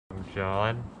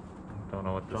John. Don't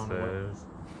know what this is.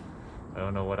 I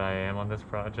don't know what I am on this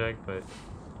project, but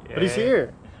yeah. But he's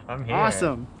here. I'm here.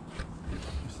 Awesome.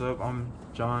 What's up? I'm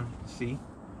John C.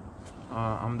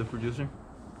 I'm the producer.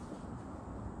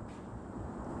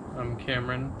 I'm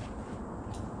Cameron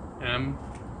M.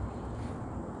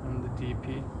 I'm the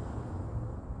DP.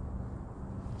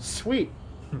 Sweet.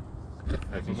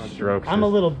 As he strokes I'm a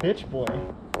little bitch boy,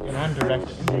 and I'm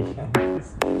directing.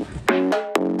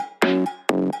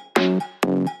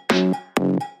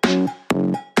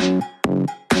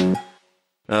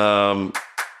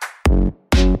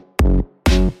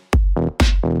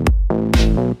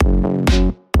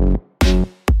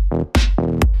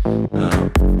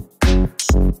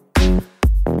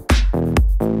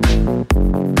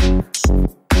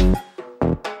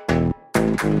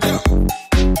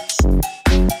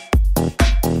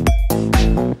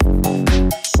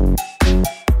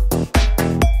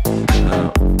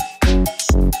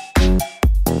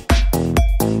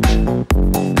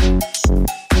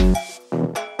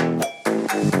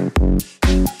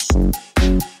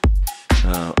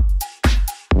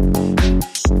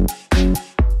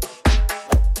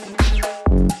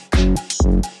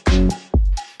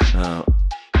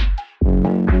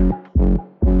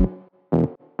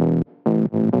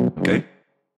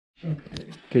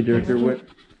 Okay, director,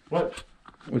 What?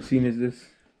 what scene is this?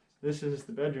 This is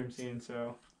the bedroom scene,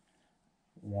 so.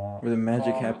 Where the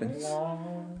magic happens.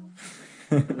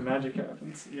 The magic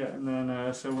happens, yeah. And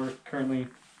then, so we're currently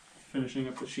finishing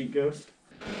up the sheet ghost.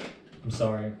 I'm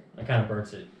sorry, I kind of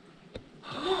burnt it.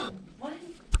 What?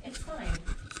 It's fine.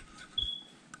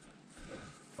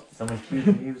 Someone cue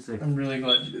the music. I'm really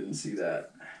glad you didn't see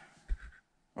that.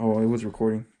 Oh, it was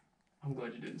recording. I'm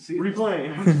glad you didn't see it.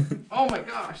 Replaying. Oh my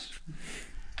gosh.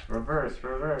 Reverse.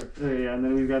 Yeah, and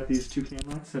then we've got these two cam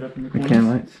lights set up in the The corners. can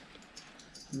lights.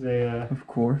 They, Of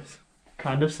course.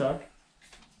 kind of suck.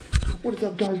 What is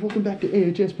up, guys? Welcome back to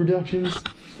AHS Productions.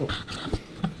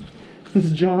 This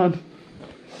is John.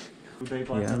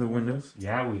 Yeah, the windows.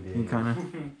 Yeah, we did. You kind of.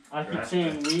 I keep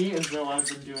saying we as though I've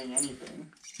been doing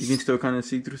anything. You can still kind of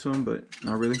see through some, but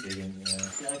not really. Yeah,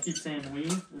 I keep saying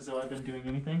we as though I've been doing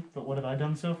anything, but what have I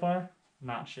done so far?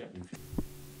 Not shit.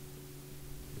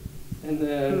 And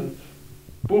then,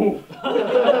 boom.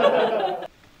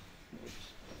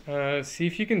 See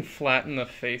if you can flatten the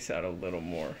face out a little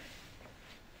more.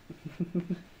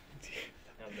 Does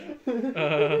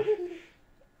that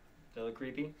look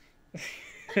creepy?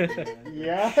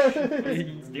 Yeah?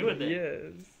 Let's do it then.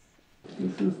 Yes.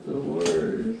 This is the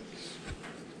worst.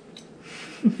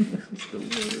 This is the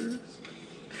worst.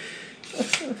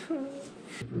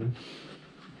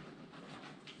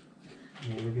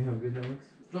 Yeah, look at how good that looks.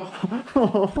 Oh,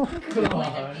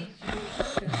 God.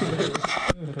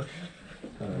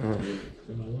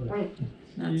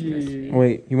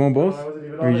 Wait, you want both?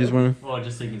 Or you just want Well,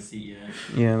 just so you can see, yeah.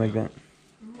 Yeah, like that.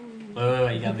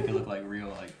 Wait, you gotta make it look like real,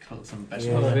 like some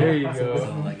vegetables. Oh, there you go.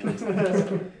 So, like, it looks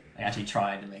I actually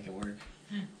tried to make it work.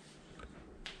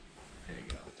 There you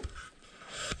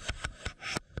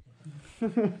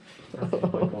go.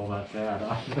 All that bad.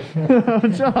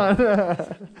 John!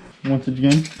 Once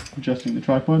again, adjusting the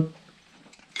tripod.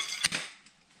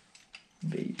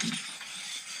 Baby.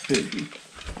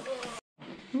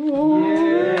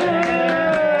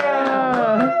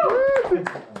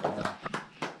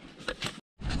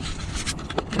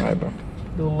 Alright, bro.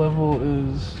 The level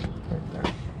is right there.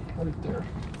 Right there.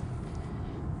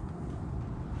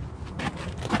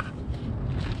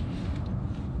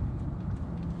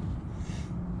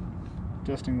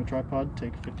 Adjusting the tripod,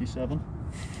 take 57.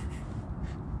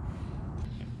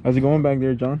 How's it going back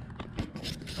there, John?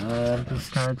 I'm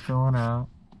just kind of chilling out.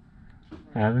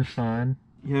 Having fun.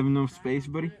 You have enough space,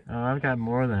 buddy? Oh, I've got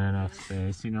more than enough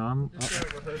space, you know.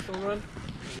 Rehearsal run?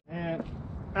 And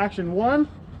action one.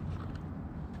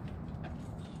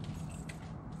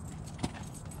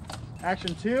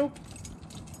 Action two.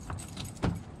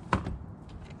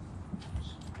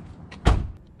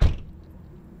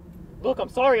 Look, I'm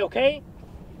sorry, okay?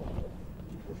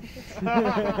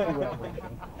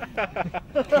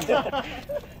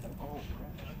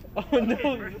 Oh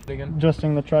no! Again.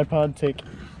 Adjusting the tripod, take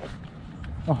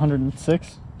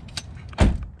 106.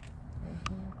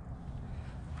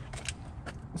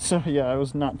 So yeah, I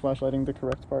was not flashlighting the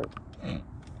correct part. Okay.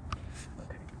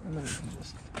 And then we can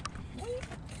just.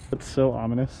 It's so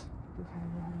ominous.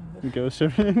 Ghost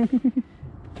everything.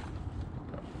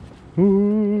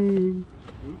 Ooh.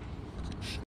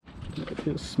 Look at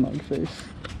his smug face.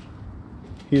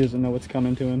 He doesn't know what's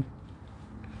coming to him.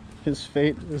 His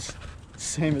fate is the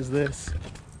same as this.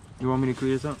 You want me to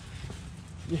clear this up?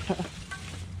 Yeah.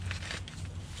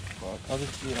 Fuck, I'll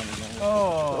just see it on the game.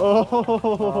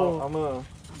 Oh. I'm gonna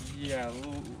Yeah,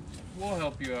 we'll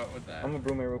help you out with that. I'm gonna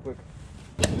broom it real quick.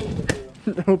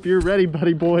 Hope you're ready,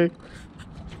 buddy boy.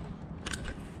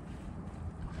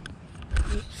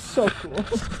 So cool.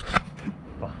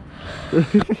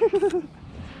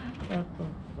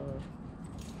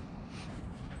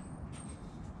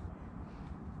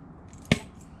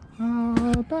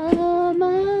 All by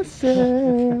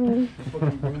myself.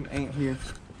 Fucking broom ain't here.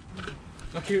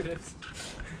 Oh, here it is.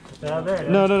 No, there it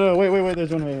is. No, wait,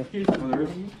 there's one right here. Oh, there is?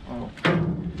 Oh.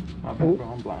 My bad, bro,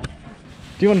 I'm blind.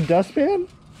 Do you want a dustpan?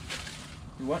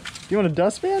 You what? Do you want a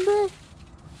dustpan, bro?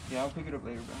 Yeah, I'll pick it up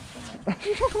later, bro.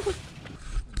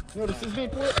 Yo, this is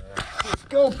Beaquith. Let's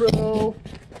go, bro.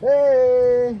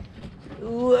 Hey.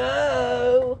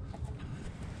 Whoa.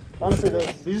 Honestly,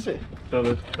 these. So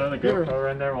the Here.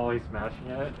 GoPro in there while he's smashing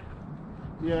it.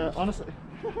 Yeah, honestly.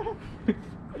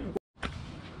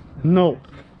 No.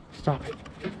 Stop it.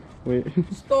 Wait.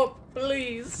 Stop,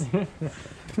 please.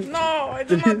 No, I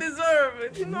do not deserve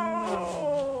it.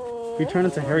 No. We turn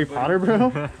into Harry Potter,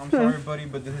 bro? I'm sorry, buddy,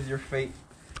 but this is your fate.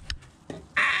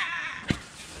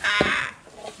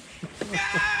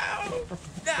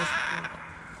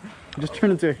 Just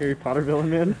turn into a Harry Potter villain,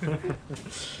 man.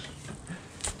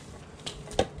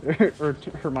 or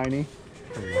Hermione.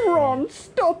 Ron,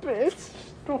 stop it!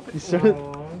 Stop it. You started,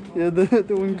 yeah, the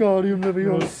Wingardium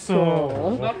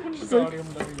Leviosa. Not Wingardium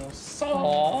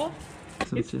Leviosa.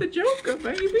 It's the Joker,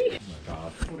 baby. Oh my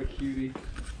god. What a cutie.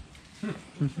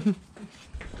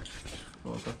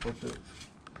 Oh, that's fucked up.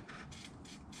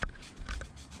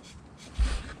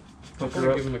 I'm Pucker gonna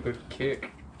up. give him a good kick.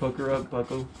 Pucker up,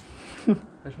 Bucko. I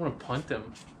just want to punt him.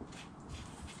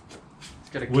 He's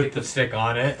got a With kick. the stick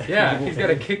on it. Yeah, he's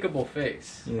got a kickable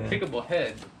face. Yeah. Kickable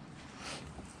head.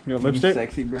 You got lipstick?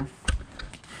 Sexy, bro.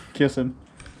 Kiss him.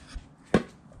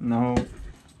 No.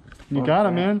 You Fuck got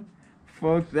him, that. man.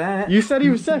 Fuck that. You said he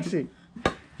was sexy.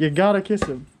 You gotta kiss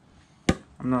him.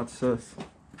 I'm not sus.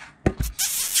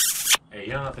 Hey,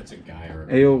 you don't know if it's a guy or a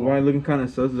Ayo, why looking kind of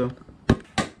sus though?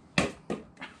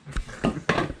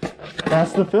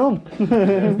 That's the film.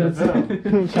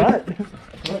 Cut.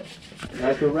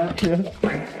 That's the rap. Yeah.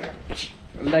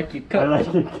 Like you I cut. like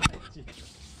it.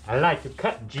 I like to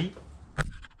cut, Jeep.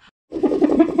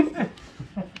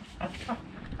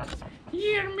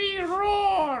 Hear me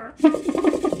roar!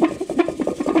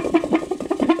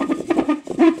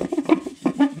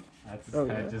 That's his Oh,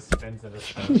 head yeah. just spins in a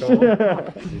circle.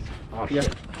 Oh, Yeah.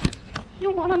 shit.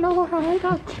 You wanna know how I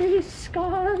got these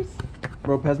scars?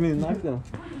 Bro, pass me the knife though.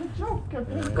 Go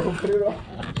put it on.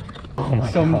 Oh my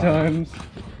Sometimes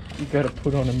you gotta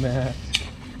put on a mask.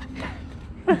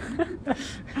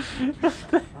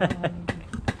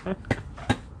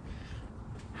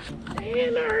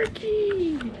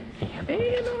 Anarchy!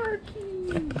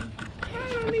 Anarchy!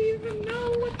 I don't even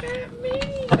know what that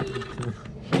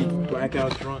means!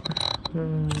 Blackout drunk.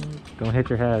 Don't hit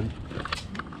your head.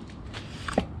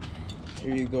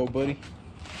 Here you go, buddy.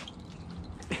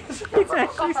 He's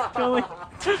actually spilling.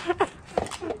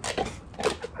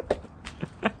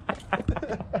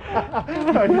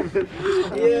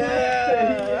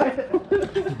 Yeah!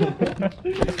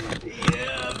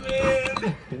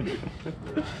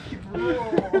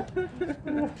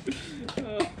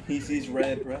 He sees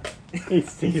red, bro. He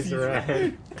sees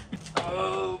red.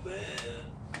 Oh man.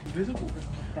 Invisible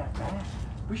that bad.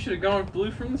 We should have gone with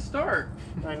blue from the start.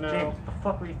 I know. James, what the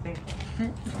fuck were you thinking?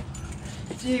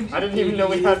 I didn't even know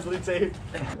we had blue tape.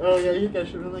 Oh yeah, you guys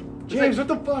should have been like, James, what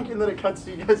the fuck? And then it cuts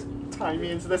to you guys tie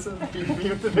me into this and beat me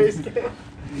with the base cam.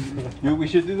 Dude, we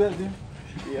should do that, dude.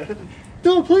 Yeah.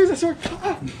 No, please, I swear. We're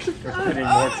spending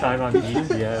more time on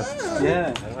BTS.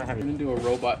 Yeah. I don't have I'm any. gonna do a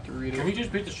robot Dorito. Can we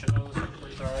just beat the shit out of this,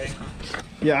 please? Alright.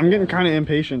 Yeah, I'm getting kind of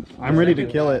impatient. I'm ready to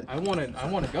kill it. I wanna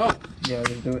go. Yeah,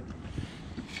 let's do it.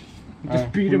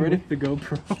 Just beat him with the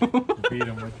GoPro. Beat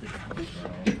him with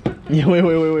your Yeah,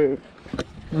 wait.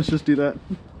 Let's just do that.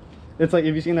 It's like,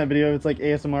 have you seen that video? It's like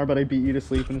ASMR, but I beat you to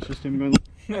sleep, and it's just him going.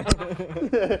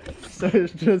 So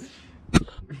it's just.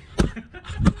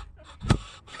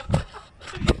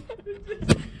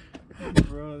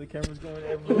 Bro, the camera's going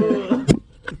everywhere.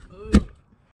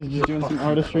 Just doing some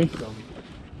artistry.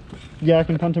 Yeah, I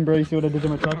can punt him, bro. You see what I did to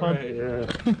my tripod? Alright, yeah.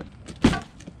 And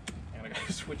I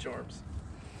gotta switch arms.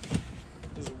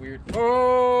 This is weird.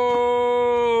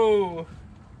 Oh!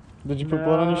 Did you put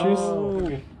blood on your shoes?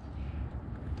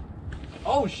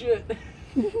 Oh shit!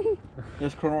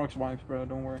 There's Clorox wipes, bro.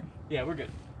 Don't worry. Yeah, we're good.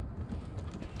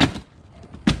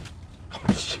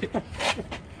 Oh shit!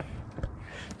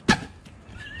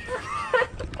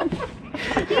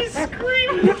 He's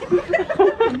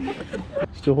screaming!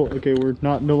 Still, okay, we're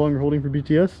no longer holding for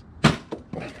BTS.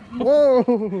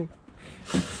 Whoa!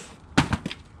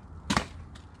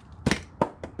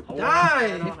 Die!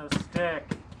 Head on a stick.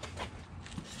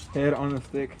 Head on a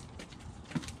stick.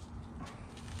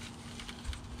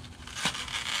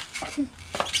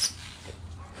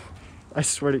 I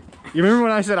swear to you. You remember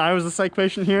when I said I was the psych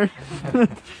patient here?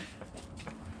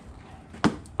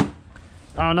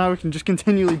 Oh, now we can just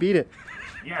continually beat it.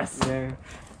 Yes. Yeah.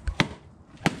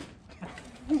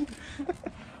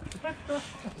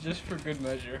 Just for good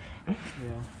measure.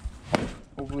 Yeah.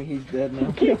 Hopefully he's dead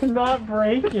now. It's not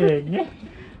breaking.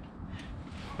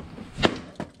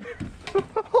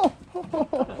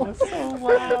 That's so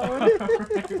loud.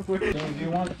 Do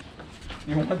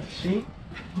you want the sheet?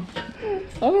 I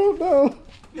don't know.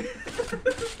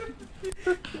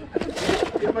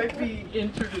 It might be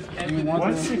entered as You want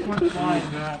What the- sequence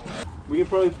line that? We can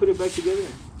probably put it back together.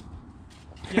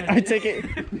 I take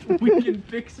it. We can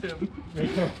fix him.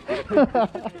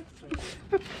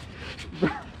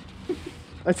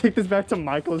 I take this back to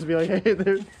Michael's and be like, hey,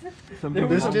 there's There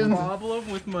This was a didn't- problem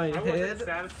with my I wasn't head.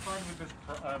 satisfied with this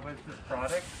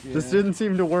product. this didn't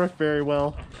seem to work very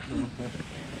well.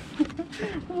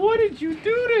 What did you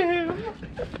do to him?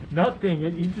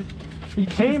 Nothing. He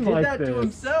came Did like that this. to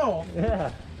himself.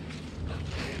 Yeah.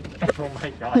 Oh my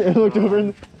god. I looked over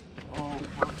in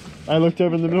I looked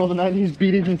over in the middle of the night and he's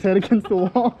beating his head against the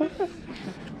wall.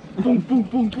 Boom, boom,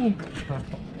 boom, boom.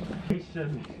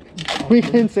 We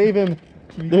can save him.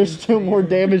 There's still more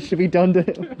damage to be done to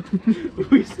him.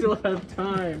 We still have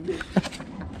time.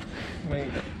 Wait.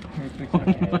 Let me fix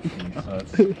my head. So it's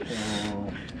there.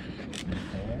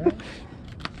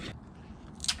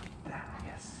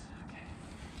 Yes.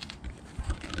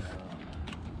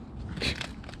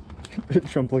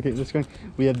 Trump looking at this going,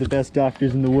 we have the best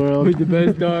doctors in the world. We're the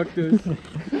best doctors.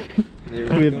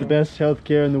 We have the best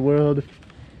healthcare in the world.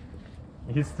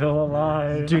 He's still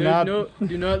alive. Do not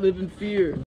do not live in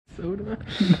fear. Soda.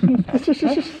 He's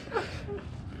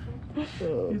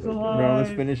Bro, let's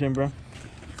alive. finish him, bro.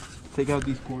 Take out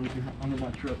these corners under my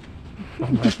truck. Oh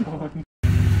my god.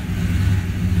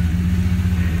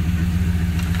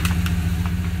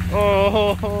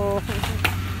 Oh.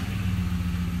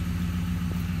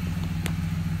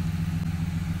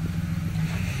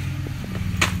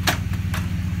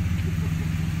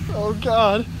 Oh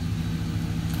God.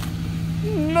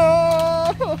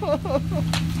 No.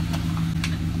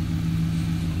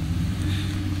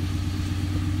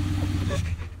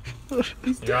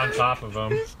 You're on top of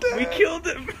him. We killed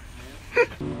him.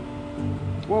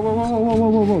 Whoa, whoa, whoa, whoa, whoa,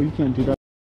 whoa, whoa, you can't do that.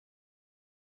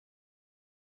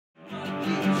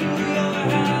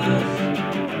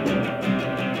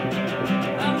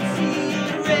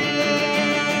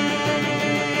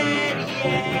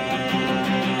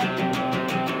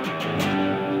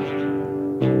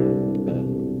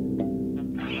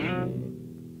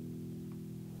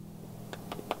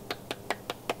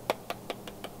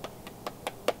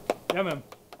 Yeah, man.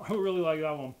 I really like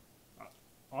that one.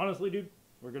 Honestly, dude,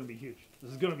 we're gonna be huge.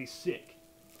 This is gonna be sick.